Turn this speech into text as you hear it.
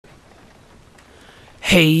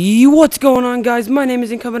Hey, what's going on, guys? My name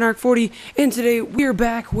is Incumbent Arc40, and today we're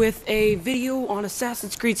back with a video on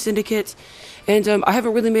Assassin's Creed Syndicate. And I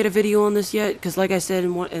haven't really made a video on this yet, because like I said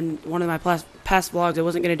in one of my past vlogs, I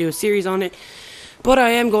wasn't going to do a series on it. But I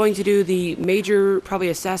am going to do the major, probably,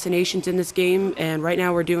 assassinations in this game, and right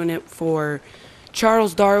now we're doing it for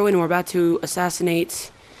Charles Darwin, and we're about to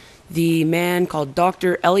assassinate the man called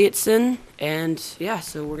Dr. Elliotson. And yeah,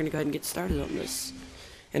 so we're going to go ahead and get started on this.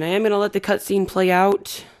 And I am going to let the cutscene play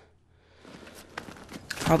out.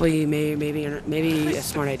 Probably, maybe a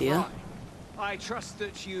smart idea. I trust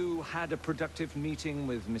that you had a productive meeting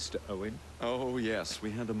with Mr. Owen. Oh, yes.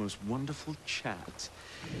 We had a most wonderful chat.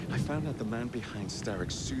 I found out the man behind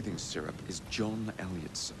Starrick's soothing syrup is John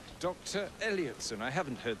Elliotson. Dr. Elliotson. I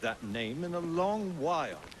haven't heard that name in a long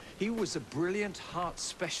while. He was a brilliant heart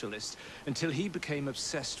specialist until he became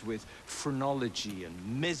obsessed with phrenology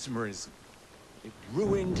and mesmerism. It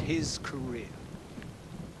ruined his career.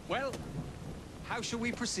 Well, how shall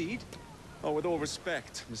we proceed? Oh, with all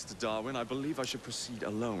respect, Mr. Darwin, I believe I should proceed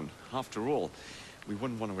alone. After all, we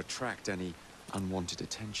wouldn't want to attract any unwanted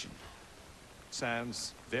attention.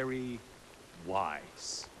 Sounds very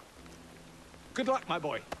wise. Good luck, my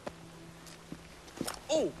boy.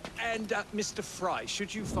 Oh, and Mr. Fry,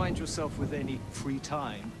 should you find yourself with any free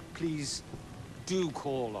time, please do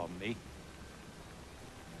call on me.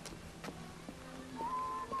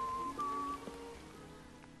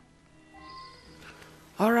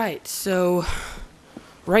 Alright, so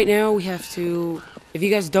right now we have to, if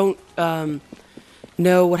you guys don't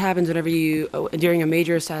know what happens whenever during a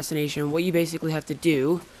major assassination, what you basically have to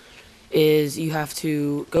do is you have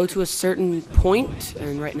to go to a certain point,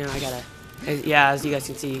 and right now I gotta, as you guys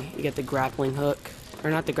can see, you get the grappling hook,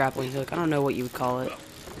 or not the grappling hook, I don't know what you would call it,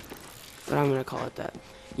 but I'm gonna call it that.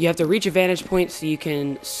 You have to reach a vantage point so you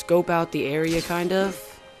can scope out the area, kind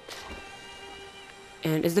of.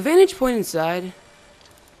 And is the vantage point inside?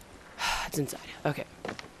 It's inside. Okay.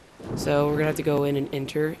 So we're gonna have to go in and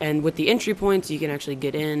enter. And with the entry points, you can actually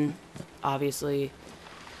get in, obviously.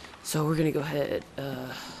 So we're gonna go ahead, go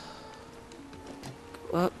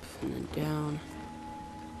up and then down.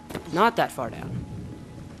 Not that far down.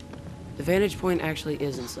 The vantage point actually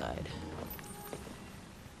is inside.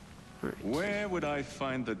 Alright. Where would I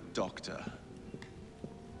find the doctor?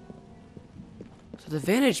 So the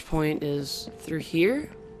vantage point is through here?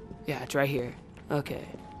 Yeah, it's right here. Okay.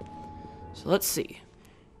 So let's see.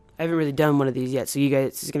 I haven't really done one of these yet, so you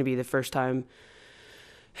guys, this is going to be the first time.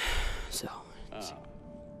 So, let's see.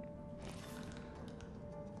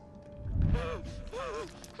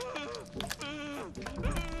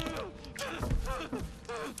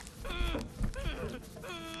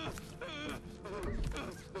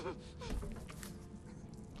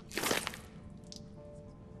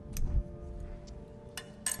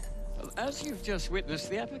 As you've just witnessed,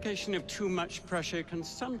 the application of too much pressure can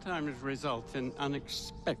sometimes result in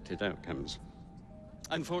unexpected outcomes.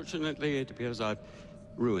 Unfortunately, it appears I've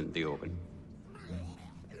ruined the organ.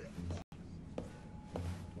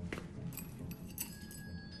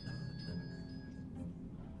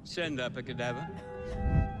 Send up a cadaver.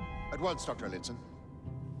 At once, Dr. Elliotson.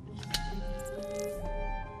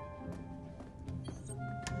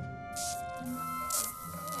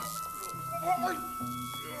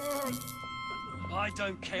 I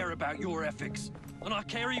don't care about your ethics, and I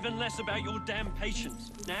care even less about your damn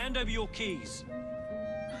patience. Now hand over your keys.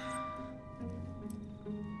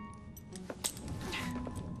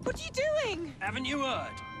 What are you doing? Haven't you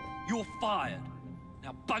heard? You're fired.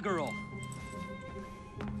 Now bugger off.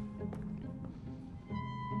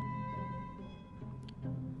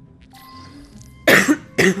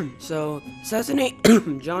 So, assassinate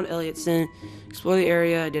John Elliotson, explore the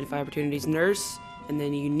area, identify opportunities, nurse, and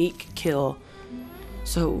then unique kill.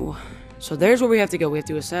 So there's where we have to go. We have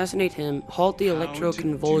to assassinate him, halt the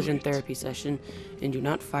electroconvulsion therapy session, and do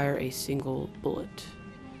not fire a single bullet.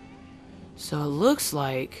 So it looks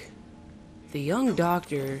like the young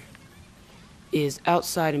doctor is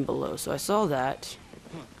outside and below. So I saw that.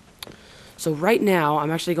 So right now,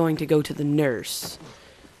 I'm actually going to go to the nurse.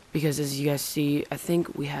 Because as you guys see, I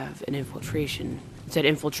think we have an infiltration. It said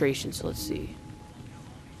infiltration, so let's see.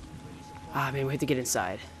 Ah, man, we have to get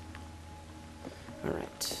inside.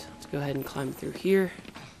 Alright, let's go ahead and climb through here.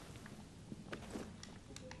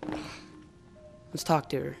 Let's talk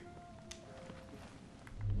to her.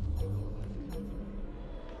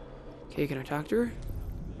 Okay, can I talk to her?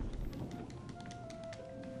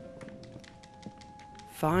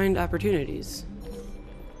 Find opportunities.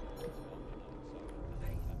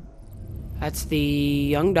 That's the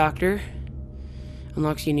young doctor.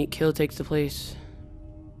 Unlocks unique kill, takes the place.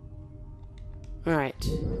 Alright.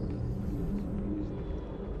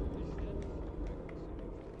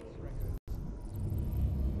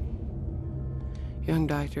 young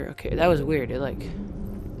doctor. Okay, that was weird. It like...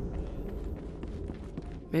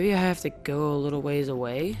 Maybe I have to go a little ways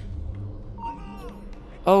away?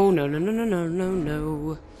 Oh, no, no, no, no, no, no,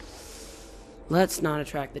 no. Let's not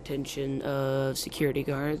attract the attention of security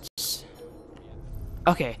guards.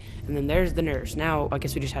 Okay, and then there's the nurse. Now, I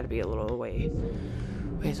guess we just had to be a little ways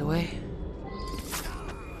away.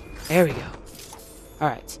 There we go.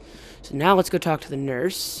 Alright, so now let's go talk to the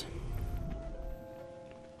nurse.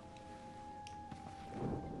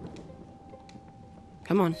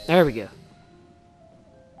 Come on, there we go.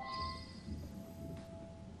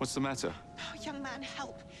 What's the matter? Oh, young man,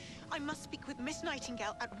 help. I must speak with Miss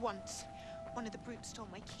Nightingale at once. One of the brutes stole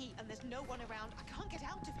my key, and there's no one around. I can't get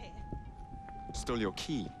out of here. Stole your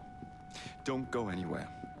key? Don't go anywhere.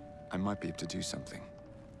 I might be able to do something.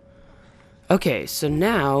 Okay, so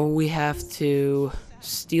now we have to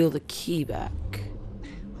steal the key back. Well,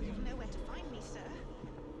 you'll know where to find me, sir.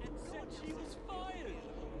 Said she was fired.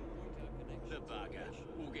 The bugger.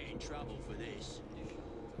 We'll get in trouble for this.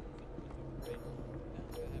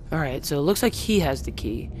 Alright, so it looks like he has the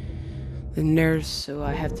key. The nurse, so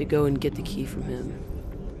I have to go and get the key from him.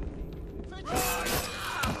 That's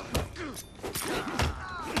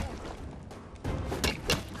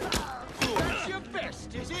your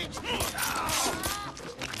best, is it?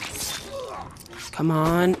 Come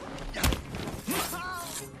on.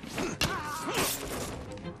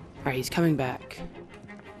 Alright, he's coming back.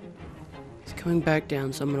 He's coming back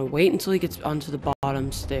down, so I'm gonna wait until he gets onto the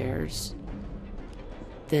bottom stairs.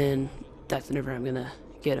 Then that's whenever I'm gonna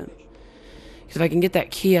get him. Because if I can get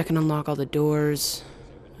that key, I can unlock all the doors.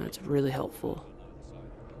 That's really helpful.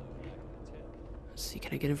 Let's see,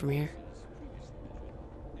 can I get him from here?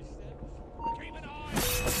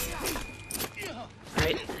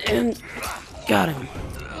 Alright, and got him.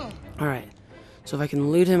 Alright, so if I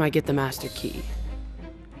can loot him, I get the master key.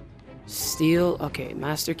 Steal, okay,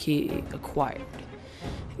 master key acquired.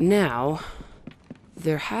 Now,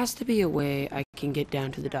 there has to be a way I can get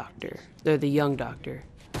down to the doctor. The young doctor.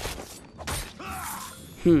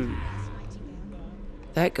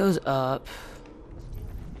 That goes up.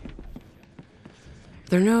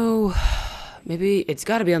 Maybe it's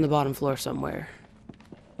got to be on the bottom floor somewhere.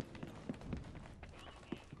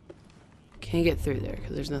 Can't get through there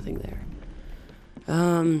because there's nothing there.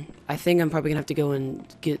 I think I'm probably gonna have to go and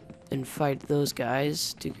fight those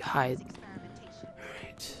guys to hide.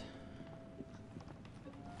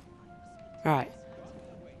 Alright.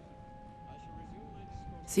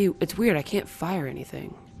 See, it's weird, I can't fire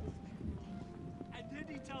anything. And then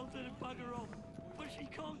he tells her to bugger off, but she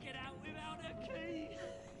can't get out without her key.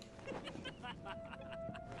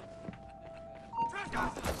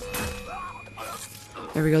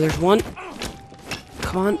 There we go, there's one.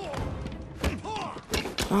 Come on.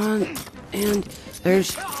 Come on. And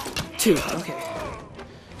there's two. Okay.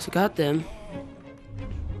 So got them.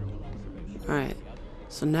 Alright.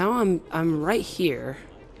 So now I'm right here.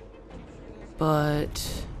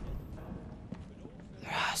 But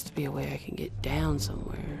there has to be a way I can get down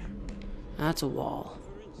somewhere. That's a wall.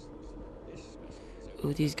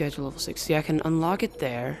 Ooh, these guys are level 6. See, I can unlock it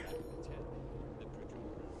there.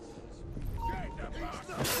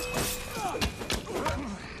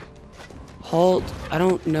 Halt. I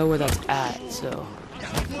don't know where that's at, so.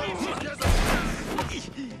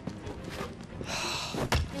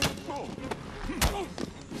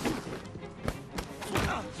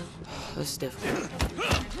 This is difficult.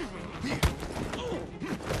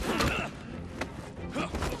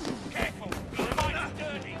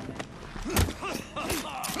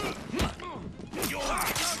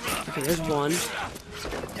 Okay, there's one.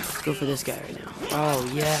 Let's go for this guy right now. Oh,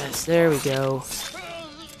 yes. There we go.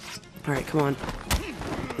 Alright, come on.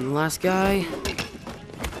 And the last guy.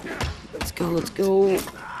 Let's go, let's go.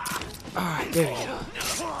 Alright, there we go.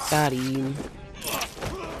 Got him.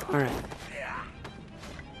 Alright.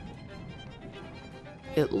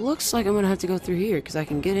 It looks like I'm gonna have to go through here, because I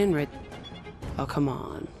can get in right... Oh, come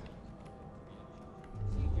on.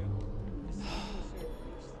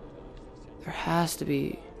 There has to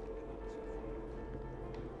be...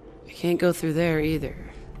 I can't go through there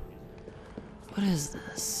either. What is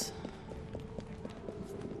this?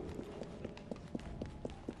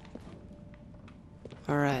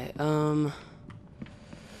 Alright,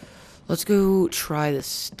 let's go try the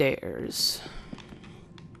stairs.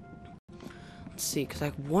 Let's see, because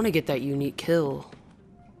I want to get that unique kill.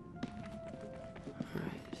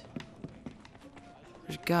 Alright.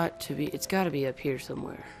 There's got to be, it's got to be up here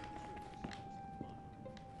somewhere.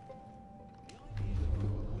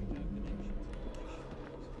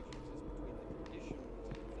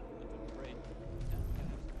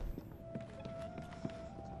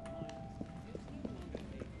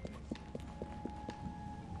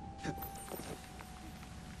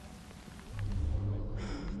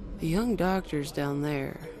 The young doctor's down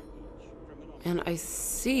there. And I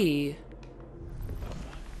see...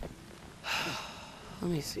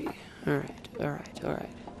 Let me see. Alright, alright, alright.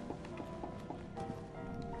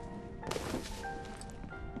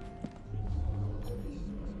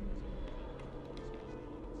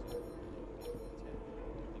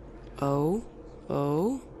 Oh.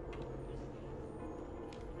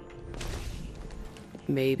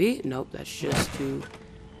 Maybe. Nope, that's just to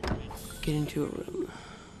get into a room.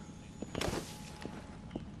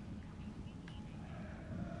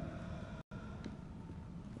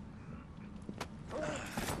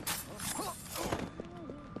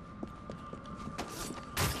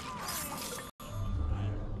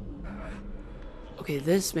 Okay,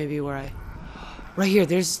 this may be where I... Right here,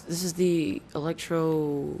 this is the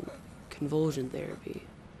electro-convulsion therapy.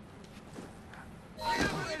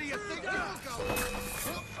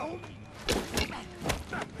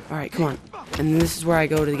 Alright, come on. And this is where I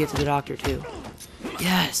go to get to the doctor, too.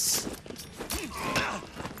 Yes!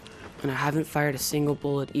 And I haven't fired a single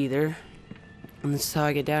bullet either. And this is how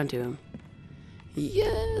I get down to him.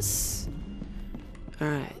 Yes!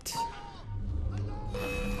 Alright.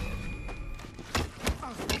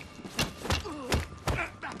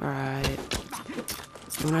 Alright.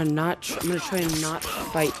 I'm gonna try and not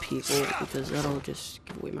fight people because that'll just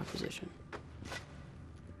give away my position.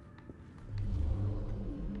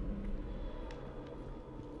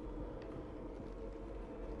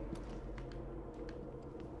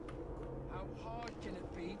 How hard can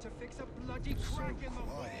it be to fix a bloody crack in the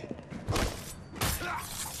wall?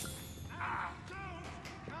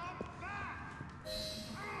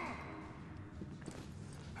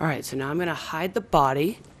 Alright, so now I'm gonna hide the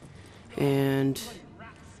body. And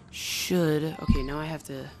okay, now I have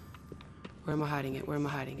to, where am I hiding it?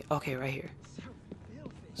 Okay, right here.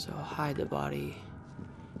 So I'll hide the body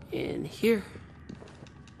in here.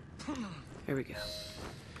 There we go.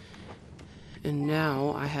 And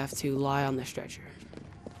now I have to lie on the stretcher.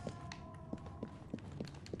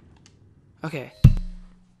 Okay.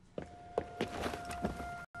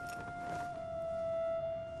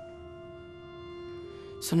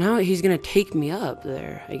 So now he's gonna take me up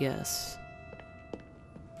there, I guess.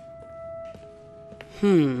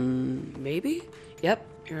 Maybe? Yep,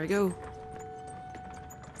 here I go.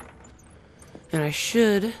 And I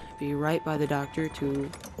should be right by the doctor to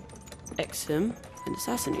X him and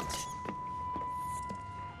assassinate.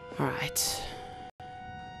 Alright.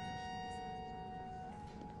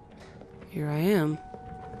 Here I am.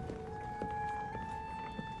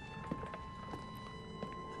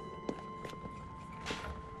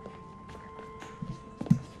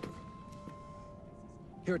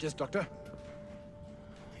 Here it is, Doctor.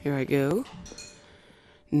 Here I go.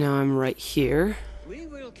 Now I'm right here. We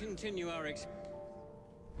will continue our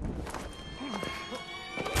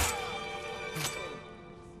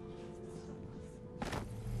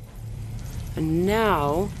And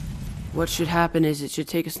now, what should happen is it should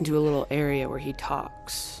take us into a little area where he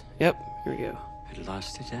talks. Yep, here we go. At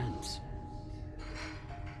last it ends.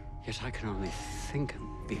 Yet I can only think of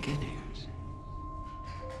beginnings.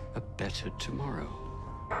 A better tomorrow.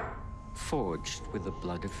 Forged with the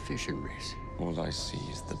blood of visionaries. All I see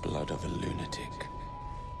is the blood of a lunatic.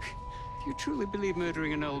 If you truly believe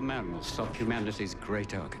murdering an old man will stop humanity's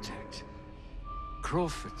great architect,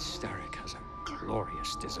 Crawford Starrick has a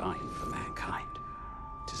glorious design for mankind.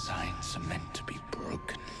 Designs are meant to be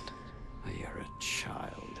broken. You're a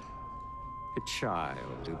child. A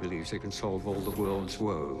child who believes it can solve all the world's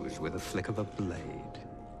woes with a flick of a blade.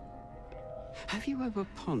 Have you ever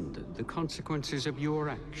pondered the consequences of your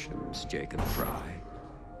actions, Jacob Fry?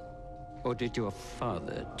 Or did your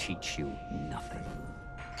father teach you nothing?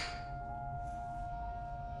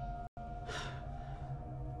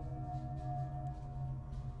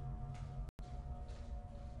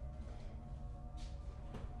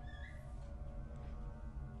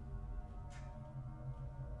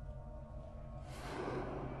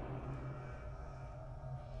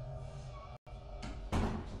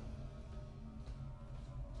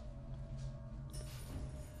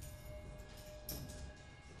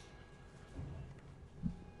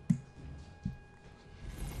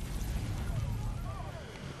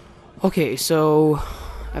 Okay, so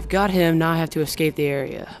I've got him, now I have to escape the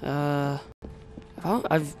area.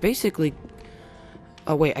 I've basically...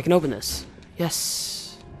 Oh wait, I can open this.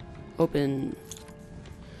 Yes. Open.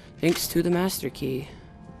 Thanks to the master key.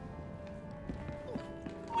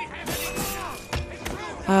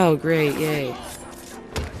 Oh great, yay.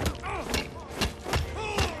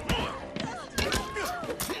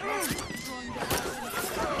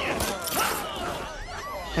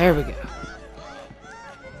 There we go.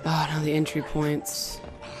 Oh, now the entry points.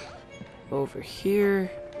 over here.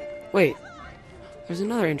 Wait, there's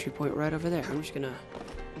another entry point right over there. I'm just gonna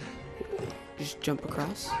jump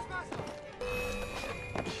across.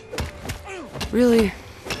 Really?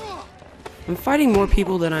 I'm fighting more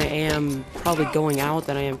people than I am probably going out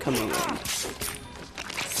than I am coming in.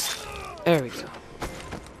 There we go.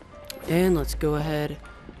 And let's go ahead,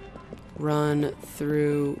 run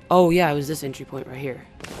through. Oh yeah, it was this entry point right here.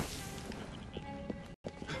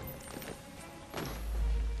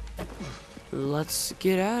 Let's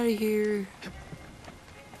get out of here.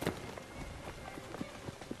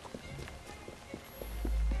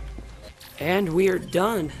 And we are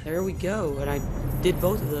done. There we go. And I did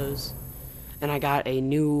both of those. And I got a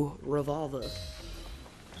new revolver.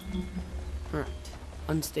 Alright.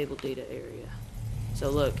 Unstable data area. So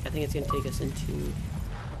look, I think it's going to take us into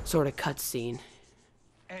sort of cutscene.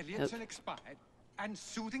 Elliotson expired, and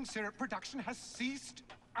soothing syrup production has ceased.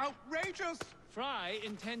 Outrageous! Fry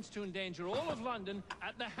intends to endanger all of London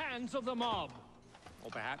at the hands of the mob. Or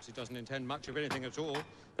perhaps he doesn't intend much of anything at all.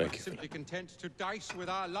 But simply content to dice with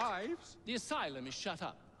our lives. The asylum is shut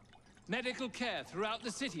up. Medical care throughout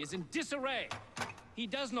the city is in disarray. He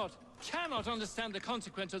cannot understand the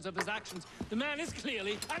consequences of his actions. The man is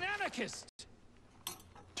clearly an anarchist.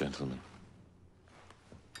 Gentlemen,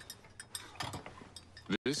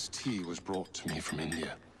 this tea was brought to me from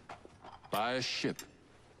India by a ship,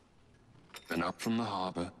 then up from the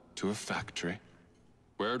harbor to a factory,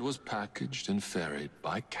 where it was packaged and ferried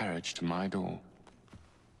by carriage to my door,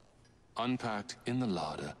 unpacked in the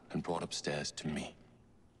larder and brought upstairs to me.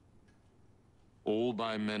 All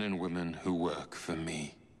by men and women who work for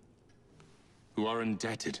me, who are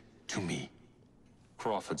indebted to me,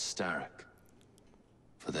 Crawford Starrick,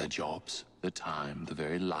 for their jobs, the time, the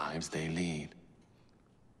very lives they lead.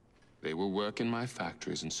 They will work in my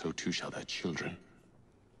factories, and so too shall their children.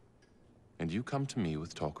 And you come to me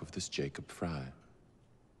with talk of this Jacob Fry,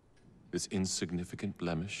 this insignificant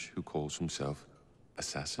blemish who calls himself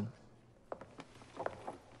assassin?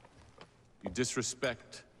 You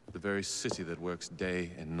disrespect the very city that works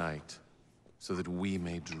day and night so that we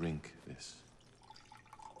may drink this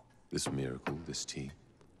miracle, this tea.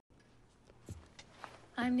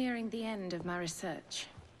 I'm nearing the end of my research.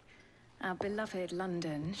 Our beloved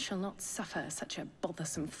London shall not suffer such a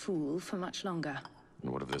bothersome fool for much longer.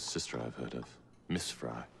 And what of this sister I've heard of, Miss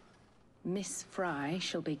Fry? Miss Fry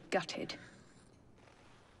shall be gutted.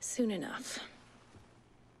 Soon enough.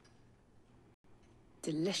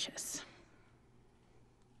 Delicious.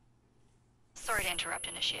 Sorry to interrupt,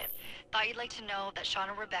 Initiate. Thought you'd like to know that Sean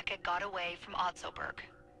and Rebecca got away from Otzoberg.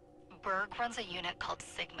 Berg runs a unit called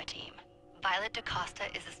Sigma Team. Violet DaCosta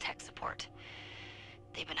is his tech support.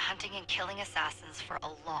 They've been hunting and killing assassins for a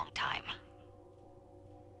long time.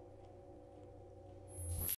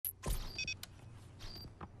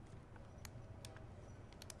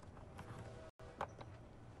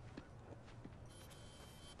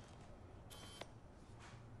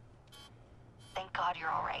 Thank God you're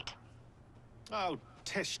all right. Oh,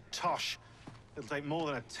 tish tosh. It'll take more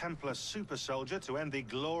than a Templar super soldier to end the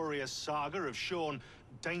glorious saga of Sean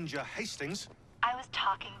Danger Hastings. I was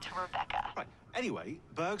talking to Rebecca. Right. Anyway,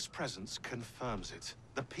 Berg's presence confirms it.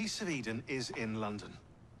 The Peace of Eden is in London.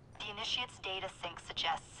 The Initiate's data sync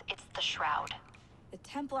suggests it's the Shroud. The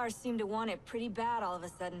Templars seem to want it pretty bad all of a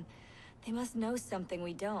sudden. They must know something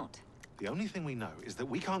we don't. The only thing we know is that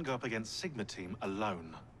we can't go up against Sigma Team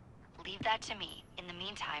alone. Leave that to me. In the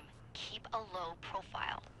meantime, keep a low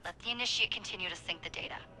profile. Let the Initiate continue to sync the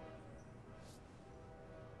data.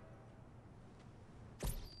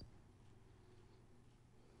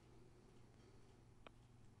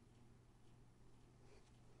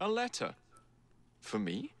 A letter? For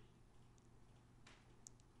me?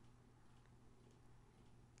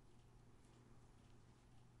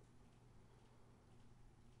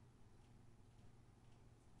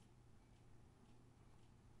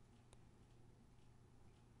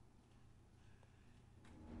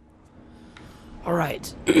 All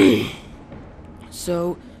right.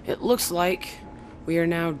 So it looks like we are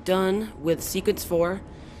now done with sequence 4.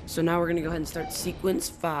 So now we're going to go ahead and start sequence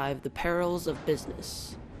 5, the perils of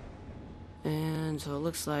business. And so it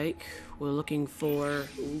looks like we're looking for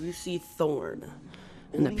Lucy Thorne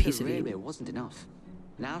in the Peace of Eden. Railway wasn't enough.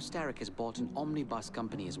 Now Starrick has bought an omnibus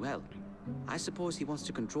company as well. I suppose he wants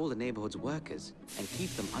to control the neighborhood's workers and keep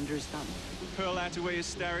them under his thumb. Pearl Attaway is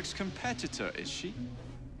Starrick's competitor, is she?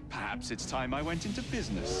 Perhaps it's time I went into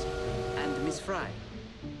business. And Miss Fry,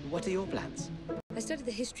 what are your plans? I studied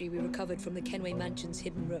the history we recovered from the Kenway Mansion's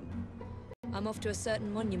hidden room. I'm off to a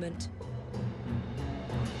certain monument.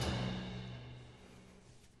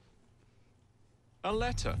 A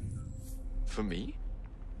letter? For me?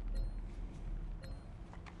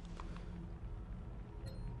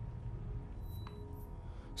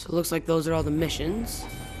 So it looks like those are all the missions.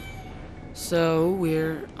 So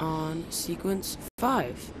we're on sequence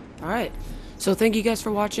 5. Alright. So thank you guys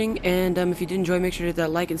for watching, and if you did enjoy, make sure to hit that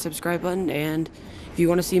like and subscribe button, and if you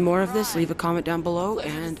want to see more of this, leave a comment down below,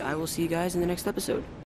 and I will see you guys in the next episode.